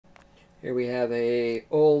Here we have a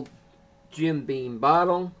old Jim Beam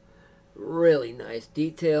bottle. Really nice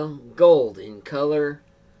detail. Gold in color.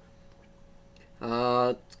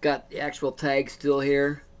 It's got the actual tag still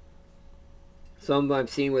here. Some I've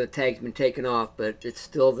seen where the tag's been taken off, but it's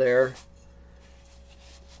still there.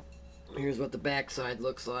 Here's what the back side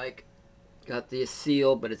looks like. Got the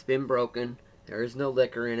seal, but it's been broken. There is no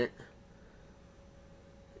liquor in it.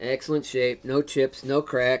 Excellent shape. No chips, no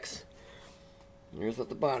cracks. Here's what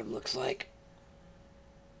the bottom looks like.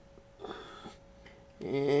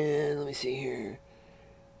 And let me see here.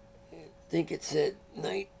 I think it said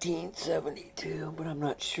 1972, but I'm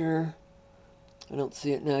not sure. I don't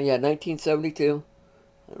see it now. Yeah, 1972.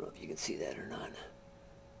 I don't know if you can see that or not.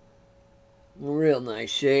 Real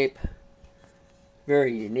nice shape.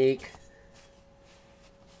 Very unique.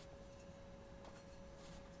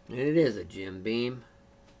 And it is a Jim Beam.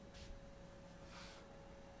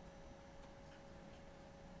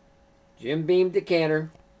 Jim Beam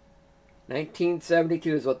Decanter.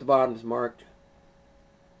 1972 is what the bottom's marked.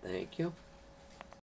 Thank you.